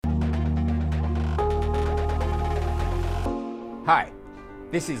Hi,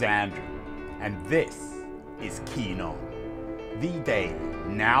 this is Andrew, and this is Keen On, the daily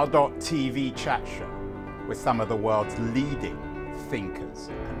now.tv chat show with some of the world's leading thinkers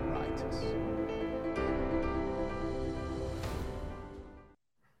and writers.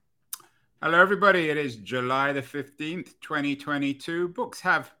 Hello, everybody. It is July the 15th, 2022. Books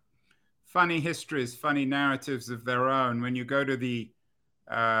have funny histories, funny narratives of their own. When you go to the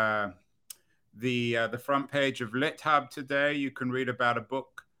front page of LitHub today, you can read about a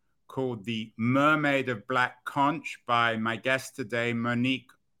book called The Mermaid of Black Conch by my guest today, Monique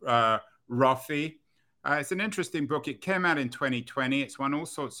Roffey. It's an interesting book. It came out in 2020. It's won all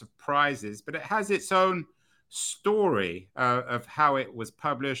sorts of prizes, but it has its own story of how it was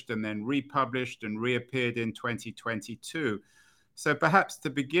published and then republished and reappeared in 2022. So perhaps to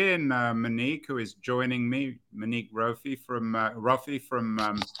begin, Monique, who is joining me, Monique Roffey from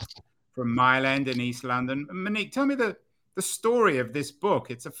Mile End in East London. Monique, tell me the story of this book.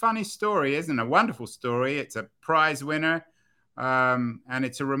 It's a funny story, isn't it? A wonderful story. It's a prize winner, and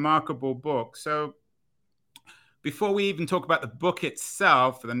it's a remarkable book. So before we even talk about the book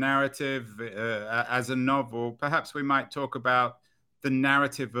itself, the narrative as a novel, perhaps we might talk about the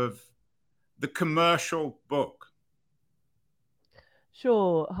narrative of the commercial book.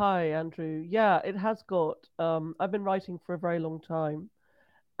 Sure. Hi, Andrew. Yeah, it has got. I've been writing for a very long time,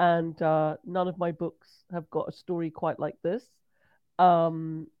 and none of my books have got a story quite like this.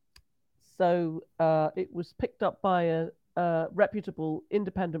 Um, it was picked up by a reputable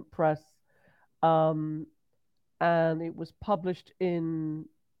independent press, um, and it was published in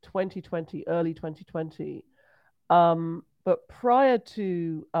 2020, early 2020. But prior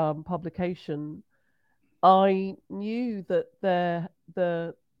to publication, I knew that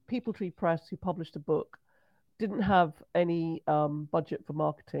the People Tree Press, who published the book, didn't have any budget for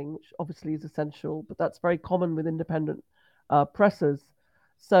marketing, which obviously is essential, but that's very common with independent presses.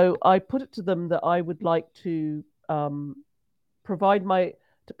 So I put it to them that I would like to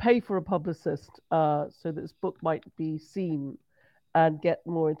to pay for a publicist so that this book might be seen and get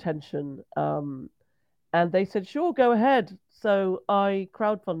more attention. And they said, sure, go ahead. So I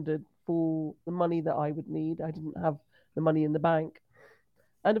crowdfunded for the money that I would need. I didn't have the money in the bank.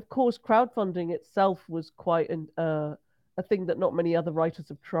 And of course, crowdfunding itself was quite a thing that not many other writers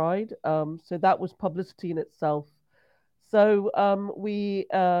have tried. So that was publicity in itself. So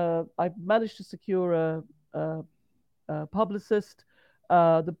I managed to secure a publicist.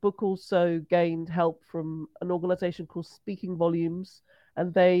 The book also gained help from an organization called Speaking Volumes,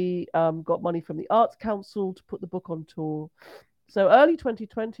 and they got money from the Arts Council to put the book on tour. So early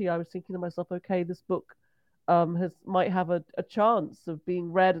 2020, I was thinking to myself, okay, this book might have a chance of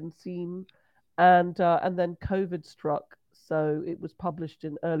being read and seen, and then COVID struck, so it was published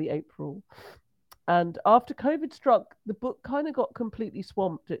in early April. And after COVID struck, the book kind of got completely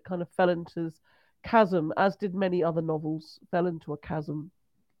swamped. It kind of fell into this chasm, as did many other novels, fell into a chasm.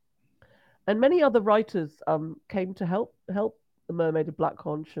 And many other writers came to help The Mermaid of Black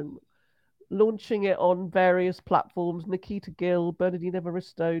Conch and launching it on various platforms. Nikita Gill, Bernardine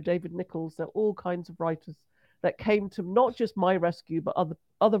Evaristo, David Nichols, there are all kinds of writers that came to not just my rescue, but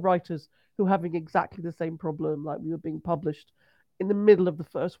other writers who are having exactly the same problem, like we were being published in the middle of the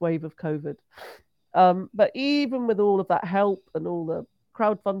first wave of COVID. But even with all of that help and all the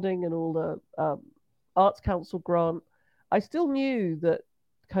crowdfunding and all the Arts Council grant, I still knew that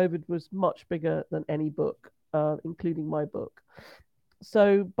COVID was much bigger than any book, including my book.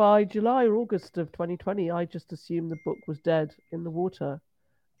 So by July or August of 2020, I just assumed the book was dead in the water.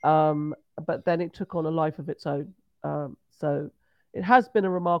 But then it took on a life of its own. So it has been a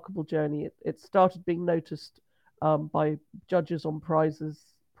remarkable journey. It started being noticed by judges on prize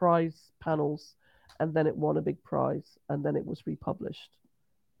panels, and then it won a big prize, and then it was republished,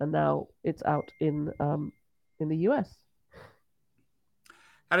 and now it's out in the US.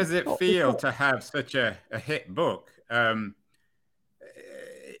 How does it feel to have such a hit book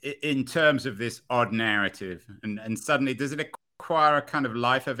in terms of this odd narrative? And suddenly, does it acquire a kind of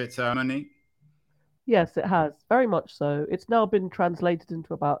life of its own, Monique? Yes, it has, very much so. It's now been translated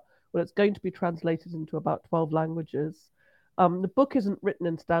into it's going to be translated into about 12 languages. The book isn't written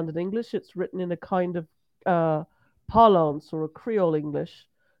in standard English, it's written in a kind of parlance or a Creole English.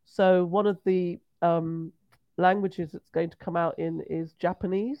 So one of the languages it's going to come out in is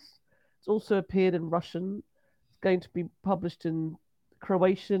Japanese. It's also appeared in Russian. It's going to be published in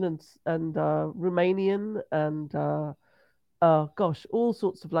Croatian and Romanian and all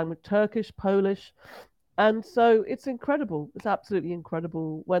sorts of language, Turkish, Polish. And so it's incredible. It's absolutely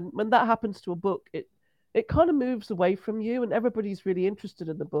incredible. When that happens to a book, it kind of moves away from you and everybody's really interested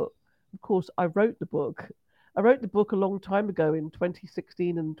in the book. Of course, I wrote the book. I wrote the book a long time ago in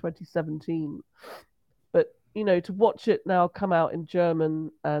 2016 and 2017. But, to watch it now come out in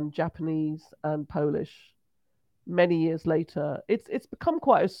German and Japanese and Polish many years later, it's become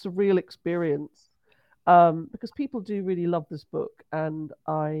quite a surreal experience, because people do really love this book, and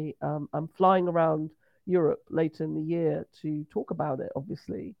I'm flying around Europe later in the year to talk about it,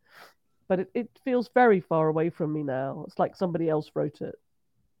 obviously. But it feels very far away from me now. It's like somebody else wrote it.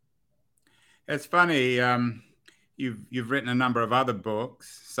 It's funny. You've written a number of other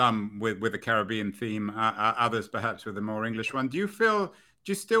books, some with a Caribbean theme, others perhaps with a more English one. Do you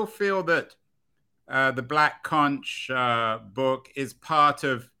still feel that the Black Conch book is part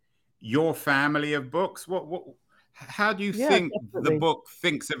of your family of books? How do you Yeah, think the definitely. book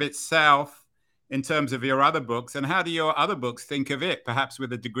thinks of itself in terms of your other books, and how do your other books think of it, perhaps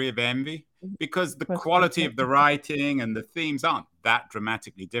with a degree of envy? Because the Question. quality of the writing and the themes aren't that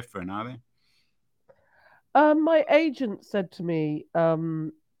dramatically different, are they? My agent said to me,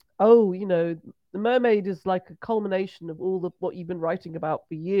 "Oh, the Mermaid is like a culmination of all the what you've been writing about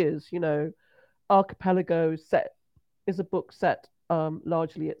for years. Archipelago set is a book set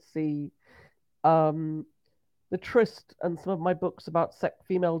largely at sea. Um, the Tryst and some of my books about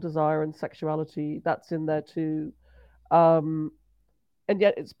female desire and sexuality, that's in there too. Um, and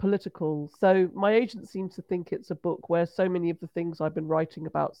yet it's political. So my agent seems to think it's a book where so many of the things I've been writing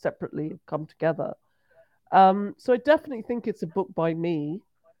about separately have come together. So I definitely think it's a book by me.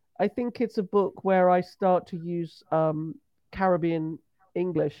 I think it's a book where I start to use Caribbean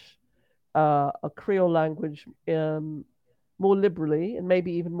English, a Creole language, more liberally and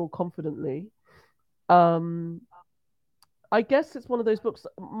maybe even more confidently. Um, I guess it's one of those books.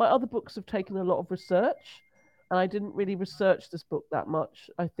 My other books have taken a lot of research, and I didn't really research this book that much.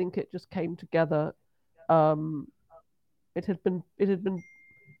 I think it just came together. Um, it had been it had been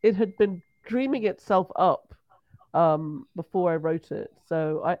it had been dreaming itself up before I wrote it.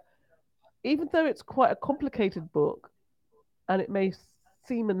 So even though it's quite a complicated book and it may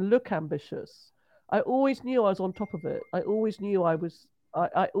seem and look ambitious, I always knew I was on top of it. I always knew I was.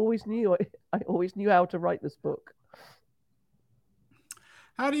 I always knew I always knew how to write this book.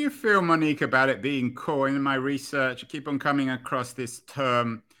 How do you feel, Monique, about it being core? In my research, I keep on coming across this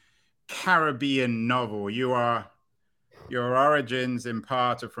term Caribbean novel. Your origins in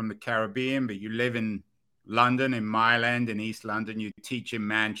part are from the Caribbean, but you live in London, in Mile End, in East London. You teach in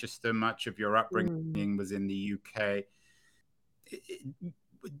Manchester. Much of your Mm. upbringing was in the UK.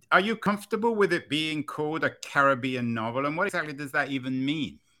 Are you comfortable with it being called a Caribbean novel? And what exactly does that even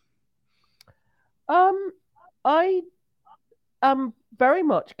mean? Um, I am very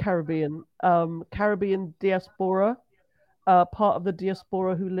much Caribbean. Caribbean diaspora. Part of the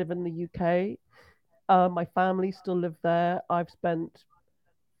diaspora who live in the UK. My family still live there. I've spent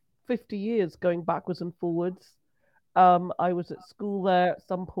 50 years going backwards and forwards. I was at school there at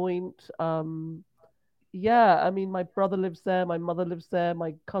some point. Yeah, I mean, my brother lives there, my mother lives there,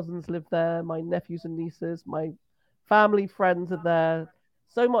 my cousins live there, my nephews and nieces, my family friends are there.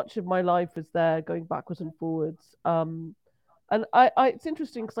 So much of my life is there, going backwards and forwards. And it's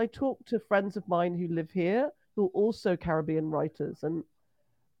interesting because I talk to friends of mine who live here who are also Caribbean writers, and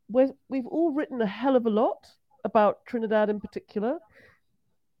we've all written a hell of a lot about Trinidad in particular.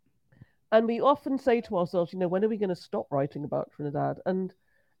 And we often say to ourselves, when are we going to stop writing about Trinidad? And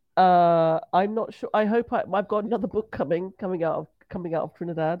I'm not sure. I hope I've got another book coming out of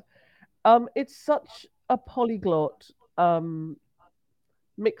Trinidad. It's such a polyglot, um,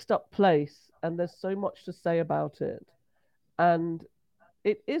 mixed up place, and there's so much to say about it. And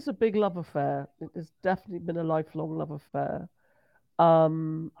it is a big love affair. It has definitely been a lifelong love affair.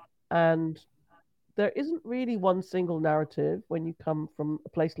 Um, and there isn't really one single narrative when you come from a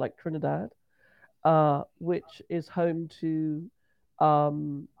place like Trinidad, which is home to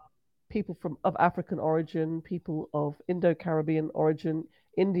um, people of African origin, people of Indo-Caribbean origin,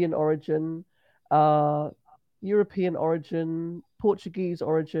 Indian origin, uh, European origin, Portuguese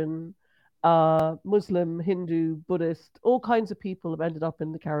origin, Muslim, Hindu, Buddhist, all kinds of people have ended up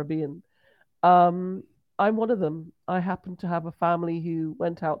in the Caribbean. Um, I'm one of them. I happen to have a family who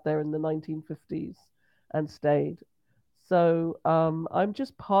went out there in the 1950s and stayed. So I'm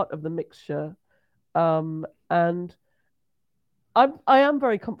just part of the mixture. And I am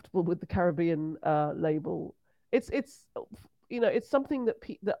very comfortable with the Caribbean label. It's it's something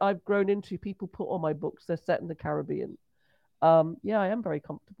that I've grown into. People put on my books. They're set in the Caribbean. Yeah, I am very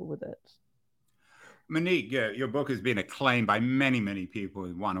comfortable with it. Monique, your book has been acclaimed by many, many people.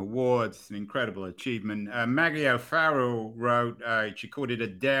 It won awards. It's an incredible achievement. Maggie O'Farrell wrote, she called it a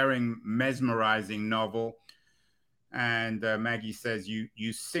daring, mesmerizing novel. And Maggie says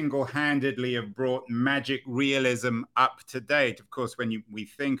you single-handedly have brought magic realism up to date. Of course, when we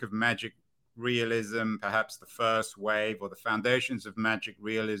think of magic realism, perhaps the first wave or the foundations of magic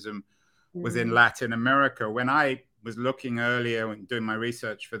realism was in Latin America. When I was looking earlier and doing my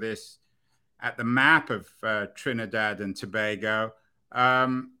research for this at the map of Trinidad and Tobago,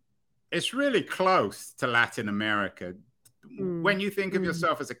 it's really close to Latin America. When you think of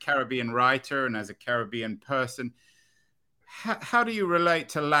yourself as a Caribbean writer and as a Caribbean person, how do you relate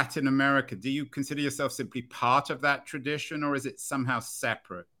to Latin America? Do you consider yourself simply part of that tradition, or is it somehow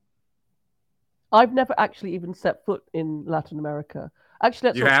separate? I've never actually even set foot in Latin America. Actually,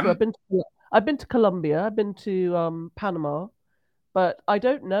 that's not true. I've been to Colombia. I've been to Panama, but I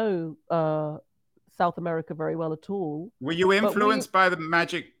don't know South America very well at all. Were you influenced by the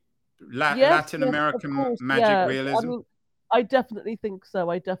magic Latin American magic realism? I mean, I definitely think so.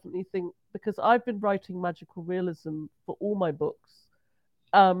 I definitely think, because I've been writing magical realism for all my books.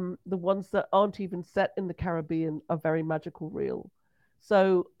 The ones that aren't even set in the Caribbean are very magical real.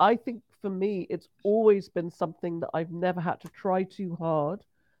 So I think for me, it's always been something that I've never had to try too hard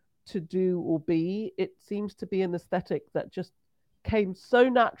to do or be. It seems to be an aesthetic that just came so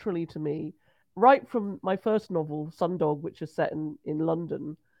naturally to me, right from my first novel, Sundog, which is set in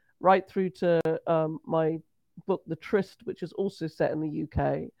London, right through to my book, The Tryst, which is also set in the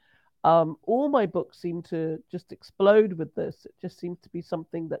UK. All my books seem to just explode with this. It just seems to be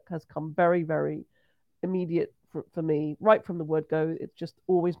something that has come very, very immediate for me, right from the word go. It's just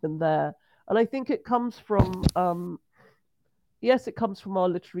always been there. And I think it comes from, yes, it comes from our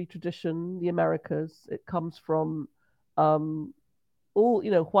literary tradition, the Americas. It comes from Juan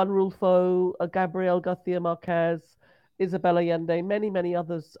Rulfo, Gabriel Garcia Marquez, Isabel Allende, many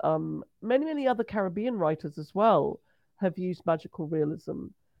others, many other Caribbean writers as well have used magical realism.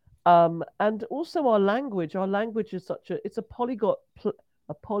 And also our language is it's a polyglot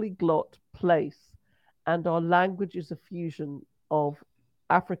place, and our language is a fusion of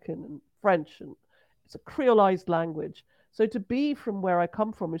African and French, and it's a creolized language. So to be from where I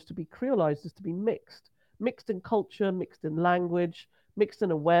come from is to be creolized, is to be mixed in culture, mixed in language, mixed in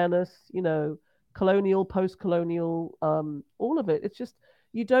awareness, colonial, post-colonial, all of it. It's just,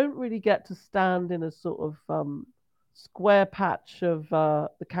 you don't really get to stand in a sort of square patch of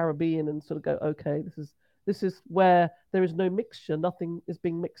the Caribbean and sort of go, okay, this is where there is no mixture, nothing is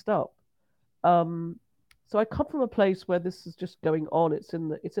being mixed up. So I come from a place where this is just going on. It's in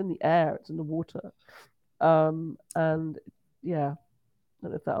the air, it's in the water, and yeah, I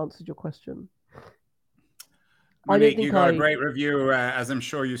don't know if that answered your question. Monique, you got a great review, as I'm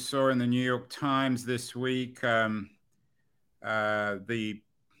sure you saw in the New York Times this week. The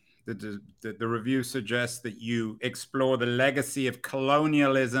review suggests that you explore the legacy of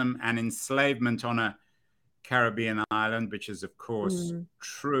colonialism and enslavement on a Caribbean island, which is, of course,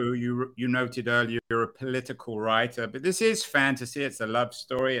 true. You noted earlier you're a political writer, but this is fantasy. It's a love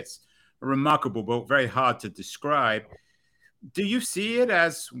story. It's a remarkable book, very hard to describe. Do you see it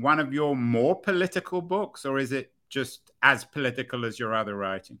as one of your more political books, or is it just as political as your other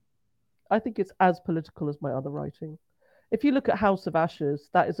writing? I think it's as political as my other writing. If you look at House of Ashes,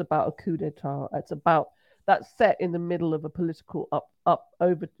 that is about a coup d'etat. That's set in the middle of a political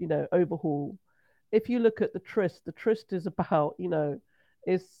overhaul. If you look at the Tryst is about,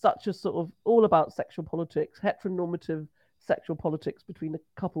 is such a sort of all about sexual politics, heteronormative sexual politics between a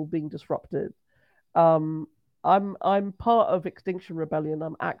couple being disrupted. I'm part of Extinction Rebellion.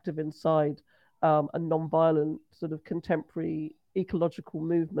 I'm active inside a non-violent sort of contemporary ecological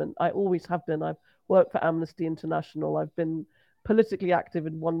movement. I always have been. I've worked for Amnesty International. I've been politically active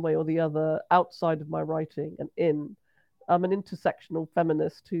in one way or the other outside of my writing and in. I'm an intersectional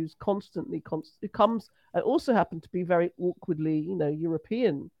feminist who's I also happen to be very awkwardly,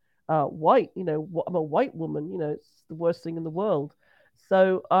 European, white, I'm a white woman, it's the worst thing in the world.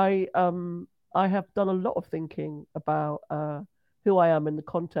 So I have done a lot of thinking about who I am in the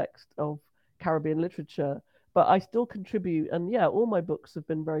context of Caribbean literature, but I still contribute. And yeah, all my books have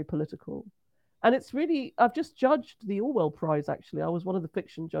been very political. And it's really, I've just judged the Orwell Prize, actually. I was one of the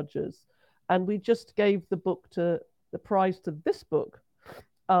fiction judges. And we just gave the prize to this book,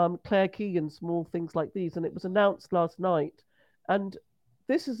 Claire Keegan, Small Things Like These. And it was announced last night. And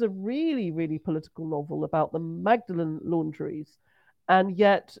this is a really, really political novel about the Magdalen laundries. And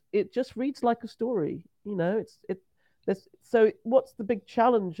yet it just reads like a story. So what's the big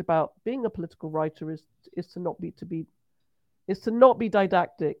challenge about being a political writer is to not be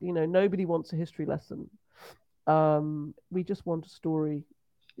didactic. Nobody wants a history lesson. We just want a story.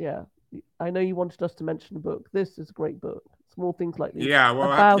 Yeah. I know you wanted us to mention a book. This is a great book. Small Things Like These. Yeah, well,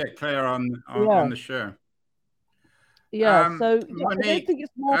 I have to get Claire on the show. Yeah, so yeah, I don't Monique, think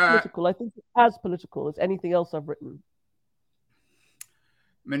it's more political. I think it's as political as anything else I've written.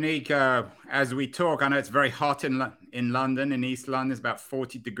 Monique, as we talk, I know it's very hot in London, in East London. It's about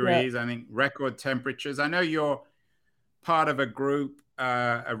 40 Yeah. degrees. I think record temperatures. I know you're part of a group,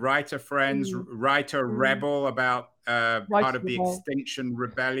 a writer friends, Mm, writer mm. rebel about Right part of as the well. Extinction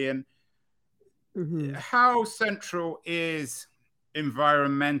Rebellion. Hmm. How central is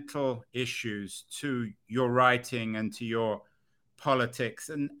environmental issues to your writing and to your politics,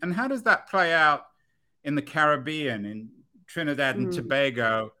 and how does that play out in the Caribbean, in Trinidad and Mm.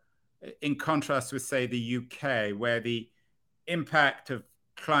 Tobago, in contrast with, say, the UK, where the impact of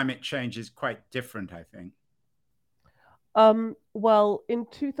climate change is quite different, I think? Well, in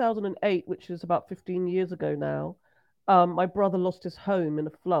 2008, which is about 15 years ago now, my brother lost his home in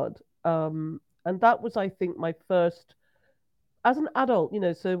a flood. And that was, I think, my first, as an adult,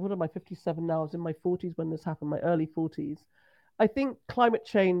 so what am I, 57 now? I was in my 40s when this happened, my early 40s. I think climate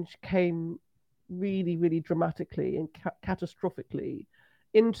change came really, really dramatically and catastrophically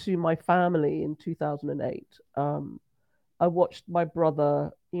into my family in 2008. I watched my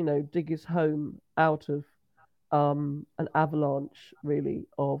brother, dig his home out of an avalanche, really,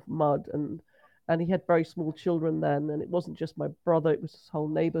 of mud, and he had very small children then, and it wasn't just my brother; it was his whole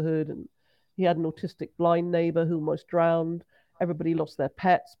neighborhood, and he had an autistic blind neighbor who almost drowned. Everybody lost their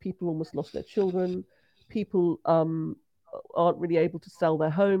pets. People almost lost their children. People aren't really able to sell their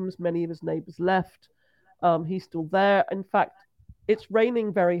homes. Many of his neighbors left. He's still there. In fact, it's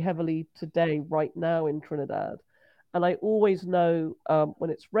raining very heavily today, right now in Trinidad. And I always know when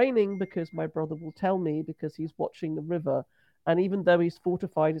it's raining because my brother will tell me because he's watching the river. And even though he's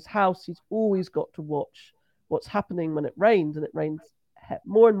fortified his house, he's always got to watch what's happening when it rains, and it rains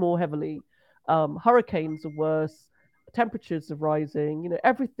more and more heavily. Hurricanes are worse, temperatures are rising.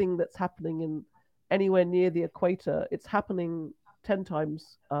 Everything that's happening in anywhere near the equator, it's happening 10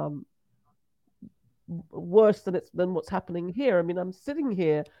 times worse than what's happening here. I mean, I'm sitting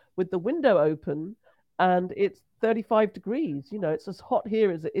here with the window open and it's 35 degrees. It's as hot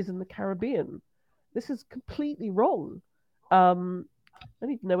here as it is in the Caribbean. This is completely wrong. I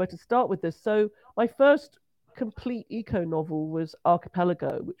don't even know where to start with this. So, my first complete eco novel was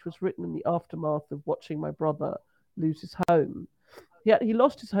Archipelago, which was written in the aftermath of watching my brother lose his home. He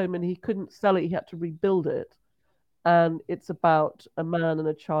lost his home and he couldn't sell it, he had to rebuild it, and it's about a man and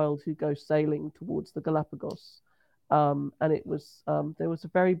a child who go sailing towards the Galapagos. And there was a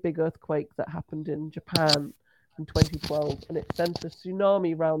very big earthquake that happened in Japan in 2012, and it sent a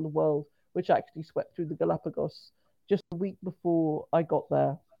tsunami around the world, which actually swept through the Galapagos just a week before I got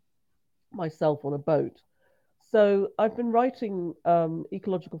there myself on a boat. So I've been writing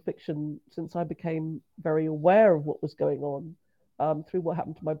ecological fiction since I became very aware of what was going on through what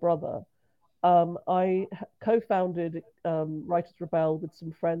happened to my brother. I co-founded Writers Rebel with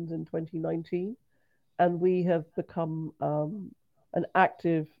some friends in 2019, and we have become an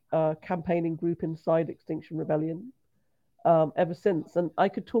active campaigning group inside Extinction Rebellion ever since. And I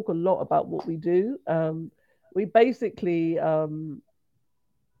could talk a lot about what we do. We basically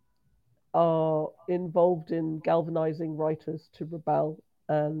are involved in galvanizing writers to rebel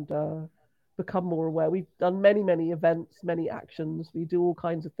and become more aware. We've done many, many events, many actions. We do all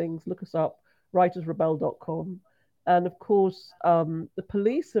kinds of things. Look us up, writersrebel.com. And of course, the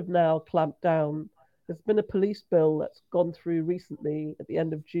police have now clamped down. There's been a police bill that's gone through recently at the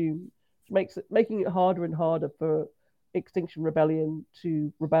end of June, which making it harder and harder for Extinction Rebellion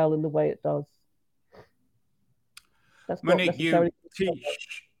to rebel in the way it does. That's not Monique, necessarily.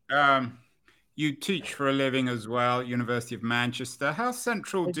 um, you teach for a living as well, University of Manchester. How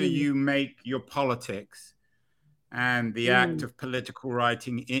central I do do. you make your politics and the act Mm. of political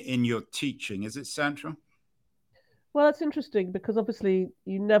writing in your teaching? Is it central? Well, that's interesting because obviously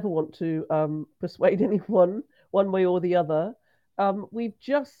you never want to persuade anyone one way or the other. We've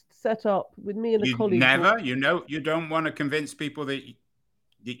just set up with me and a You colleague. never, you don't want to convince people that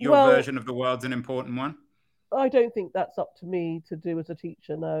your Well, version of the world's an important one? I don't think that's up to me to do as a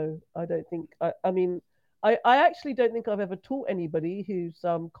teacher. No, I don't think. I mean, I actually don't think I've ever taught anybody who's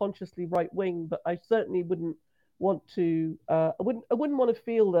consciously right wing, but I certainly wouldn't want to. I wouldn't want to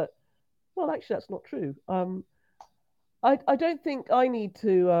feel that. Well, actually, that's not true. I don't think I need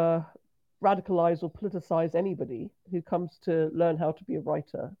to radicalize or politicize anybody who comes to learn how to be a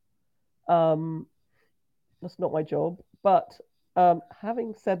writer. Um, that's not my job. But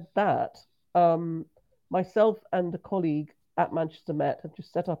having said that, um, myself and a colleague at Manchester Met have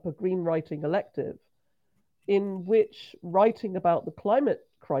just set up a green writing elective in which writing about the climate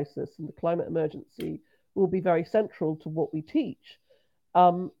crisis and the climate emergency will be very central to what we teach.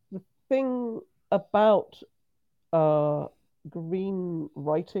 The thing about uh, green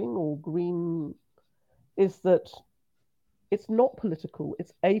writing or green is that it's not political,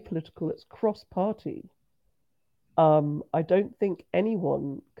 it's apolitical, it's cross-party. I don't think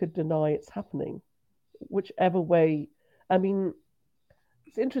anyone could deny it's happening, whichever way. I mean,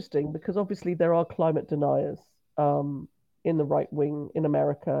 it's interesting because obviously there are climate deniers um, in the right wing in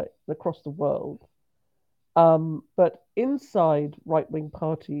America, across the world. But inside right wing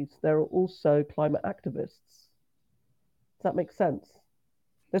parties, there are also climate activists. Does that make sense?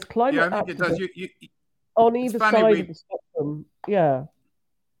 There's Yeah, climate I think it does. activists on It's either funny, side of the spectrum. Yeah.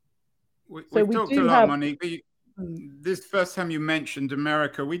 So we've we talked a do lot, have. Monique. This first time you mentioned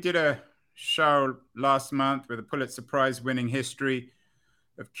America, we did a show last month with a Pulitzer Prize winning history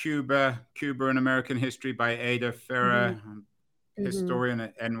of Cuba and American history by Ada Mhm, Ferrer, mhm, historian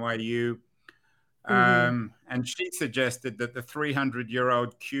at NYU. mhm, And she suggested that the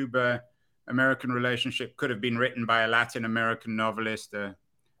 300-year-old Cuba American relationship could have been written by a Latin American novelist, uh,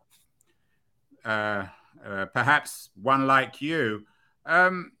 perhaps one like you.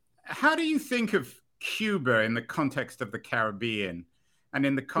 How do you think of Cuba in the context of the Caribbean and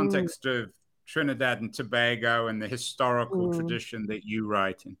in the mm, context of Trinidad and Tobago and the historical mm, tradition that you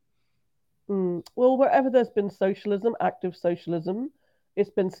write in? mm. Well, wherever there's been socialism, active socialism, it's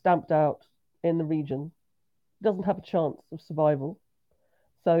been stamped out in the region. It doesn't have a chance of survival.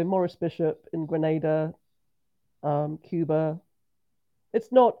 So Maurice Bishop in Grenada, Cuba,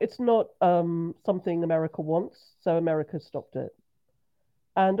 it's not something America wants, so America stopped it.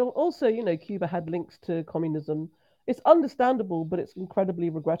 And also, Cuba had links to communism. It's understandable, but it's incredibly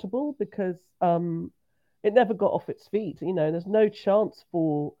regrettable because it never got off its feet. There's no chance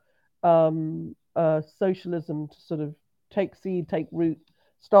for socialism to sort of take seed, take root,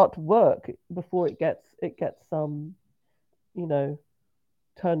 start to work before it gets you know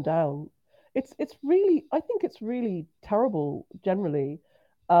turned down. It's really, I think it's really terrible generally,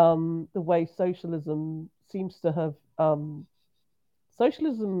 the way socialism seems to have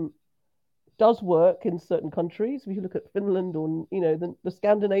socialism does work in certain countries. If you look at Finland or the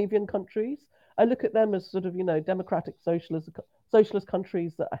Scandinavian countries, I look at them as sort of democratic socialist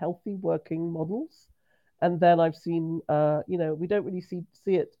countries that are healthy working models. And then I've seen we don't really see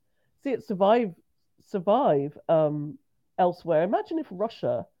it survive elsewhere. Imagine if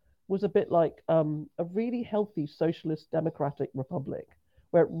Russia was a bit like a really healthy socialist democratic republic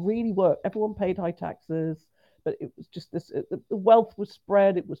where it really worked. Everyone paid high taxes, but it was just this the wealth was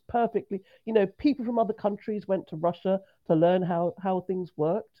spread. It was perfectly, people from other countries went to Russia to learn how things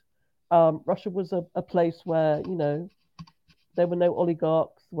worked. Russia was a place where there were no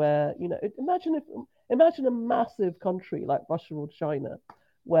oligarchs, where imagine a massive country like Russia or China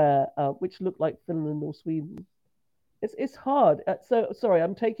where which looked like Finland or Sweden. It's hard. So sorry,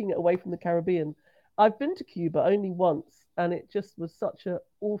 I'm taking it away from the Caribbean. I've been to Cuba only once, and it just was such an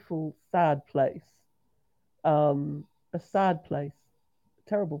awful, sad place. A sad place,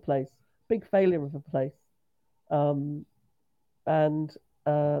 terrible place, big failure of a place. Um, and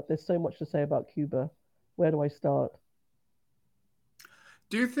there's so much to say about Cuba. Where do I start?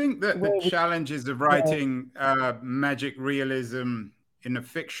 Do you think that the Where would challenges of yeah. writing magic realism in a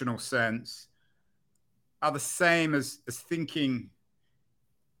fictional sense are the same as thinking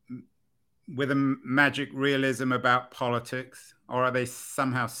with a magic realism about politics, or are they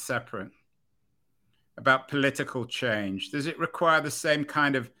somehow separate? About political change, does it require the same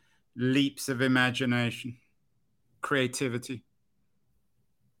kind of leaps of imagination, creativity?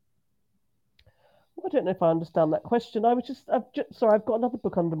 I don't know if I understand that question. Sorry, I've got another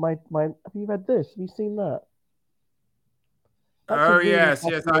book under my. Have you read this? Have you seen that? That's a Oh really yes,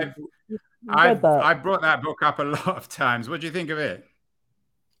 yes. fascinating. You've read I've that. I brought that book up a lot of times. What do you think of it?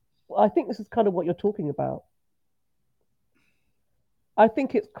 I think this is kind of what you're talking about. I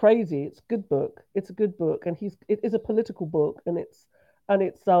think it's crazy. It's a good book. It's a good book, and it is a political book, and it's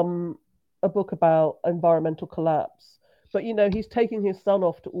a book about environmental collapse. But he's taking his son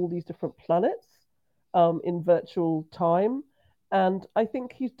off to all these different planets, in virtual time, and I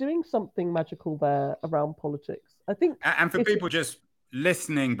think he's doing something magical there around politics. I think And for it's people just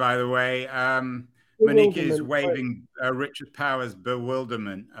listening, by the way, Monique is bewilderment, right? waving Richard Powers'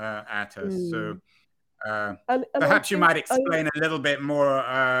 Bewilderment at us. So Mm. uh, And I perhaps you think might explain a little bit more,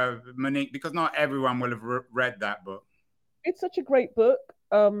 Monique, because not everyone will have read that book. it's such a great book,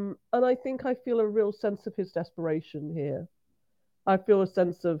 and I think I feel a real sense of his desperation here. I feel a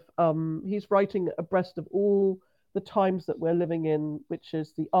sense of he's writing abreast of all the times that we're living in, which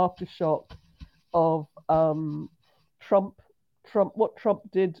is the aftershock of Trump. What Trump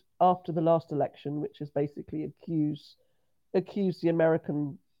did after the last election, which is basically accuse the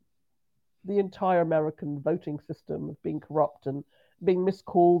American the entire American voting system of being corrupt and being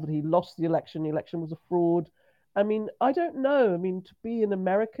miscalled, that he lost the election was a fraud. I mean, I don't know. I mean, to be an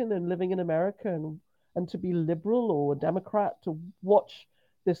American and living in America and to be liberal or a Democrat, to watch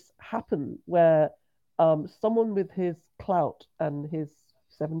this happen where someone with his clout and his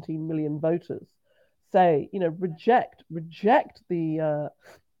 17 million voters say, reject the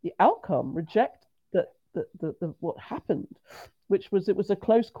outcome, reject the what happened, which was, it was a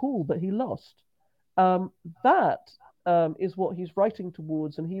close call, but he lost. That is what he's writing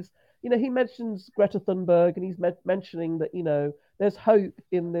towards, and he's, he mentions Greta Thunberg, and he's mentioning that there's hope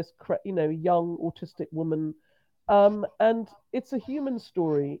in this young autistic woman, and it's a human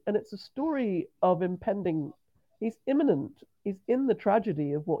story, and it's a story of impending. He's imminent. He's in the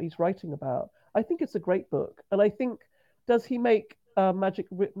tragedy of what he's writing about. I think it's a great book, and I think, does he make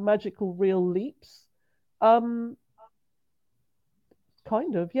magical real leaps? Um,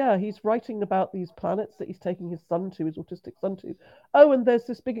 Kind of, yeah. He's writing about these planets that he's taking his son to, his autistic son to. Oh, and there's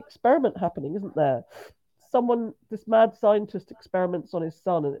this big experiment happening, isn't there? This mad scientist experiments on his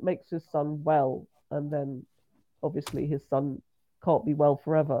son, and it makes his son well, and then obviously his son can't be well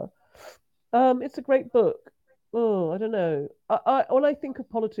forever. It's a great book. Oh, I don't know. When I think of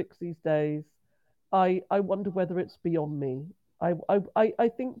politics these days, I wonder whether it's beyond me. I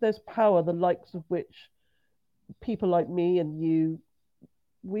think there's power the likes of which people like me and you,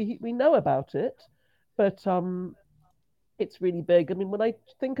 we know about it, but it's really big. I mean, when I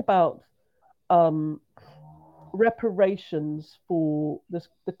think about um, reparations for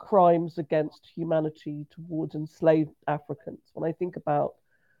the crimes against humanity towards enslaved Africans, when I think about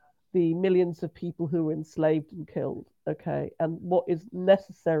the millions of people who were enslaved and killed, okay, and what is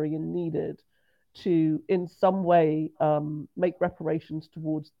necessary and needed to, in some way, make reparations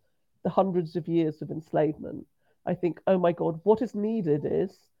towards the hundreds of years of enslavement. I think, oh my God, what is needed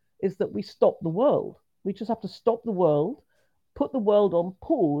is that we stop the world. We just have to stop the world, put the world on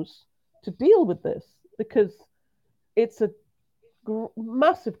pause to deal with this, because it's a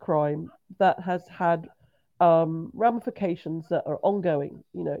massive crime that has had ramifications that are ongoing.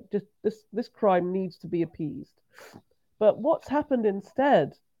 Just this crime needs to be appeased. But what's happened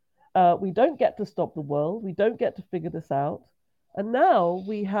instead? We don't get to stop the world. We don't get to figure this out. And now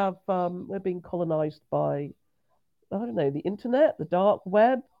we're being colonized by, I don't know, the internet, the dark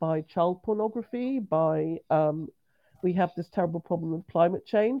web, by child pornography, we have this terrible problem of climate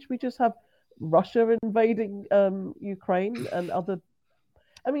change. We just have Russia invading Ukraine and other.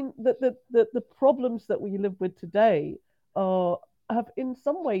 I mean, the problems that we live with today are have in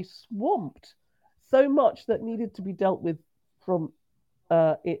some way swamped so much that needed to be dealt with from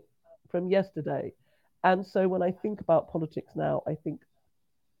it from yesterday. And so when I think about politics now, I think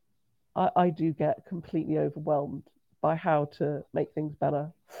I do get completely overwhelmed by how to make things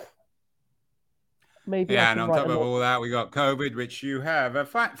better. Maybe I Yeah, and can on write top a of lot. all that, we got COVID, which you have. A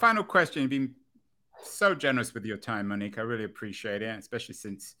final question. You've been so generous with your time, Monique. I really appreciate it, especially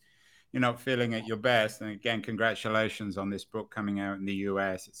since you're not feeling at your best. And again, congratulations on this book coming out in the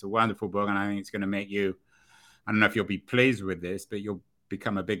US. It's a wonderful book, and I think it's going to make you, I don't know if you'll be pleased with this, but you'll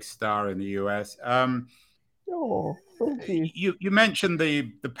become a big star in the US. Oh, thank you. You mentioned the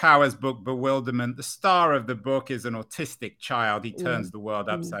Powers book, Bewilderment. The star of the book is an autistic child. He Yeah. turns the world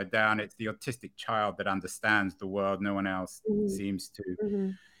Mm, upside down. It's the autistic child that understands the world. No one else mm, seems to.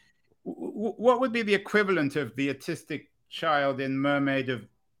 mm. What would be the equivalent of the autistic child in Mermaid of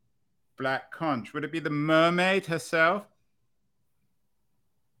Black Conch? Would it be the mermaid herself?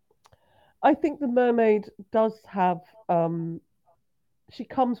 I think the mermaid does have. She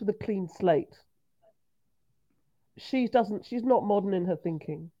comes with a clean slate. She doesn't. She's not modern in her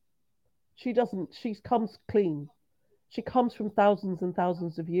thinking. She doesn't. She comes clean. She comes from thousands and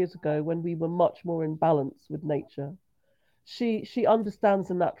thousands of years ago when we were much more in balance with nature. She understands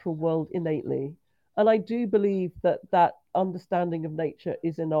the natural world innately, and I do believe that that understanding of nature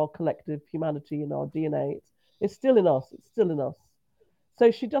is in our collective humanity, in our DNA. It's still in us. It's still in us.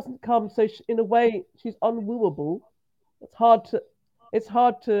 So she doesn't come. So in a way, she's unwooable. It's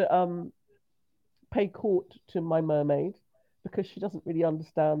hard to pay court to my mermaid because she doesn't really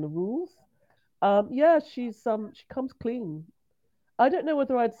understand the rules. Yeah, she comes clean. I don't know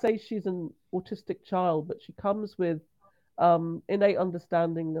whether I'd say she's an autistic child, but she comes with innate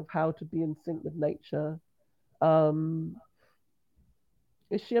understanding of how to be in sync with nature. Um,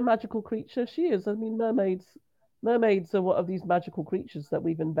 is she a magical creature? She is. I mean, mermaids are one of these magical creatures that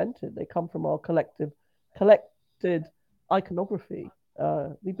we've invented. They come from our collected iconography.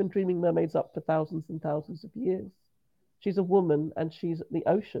 We've been dreaming mermaids up for thousands and thousands of years. She's a woman and she's the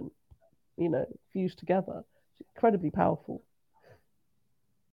ocean, fused together. She's incredibly powerful.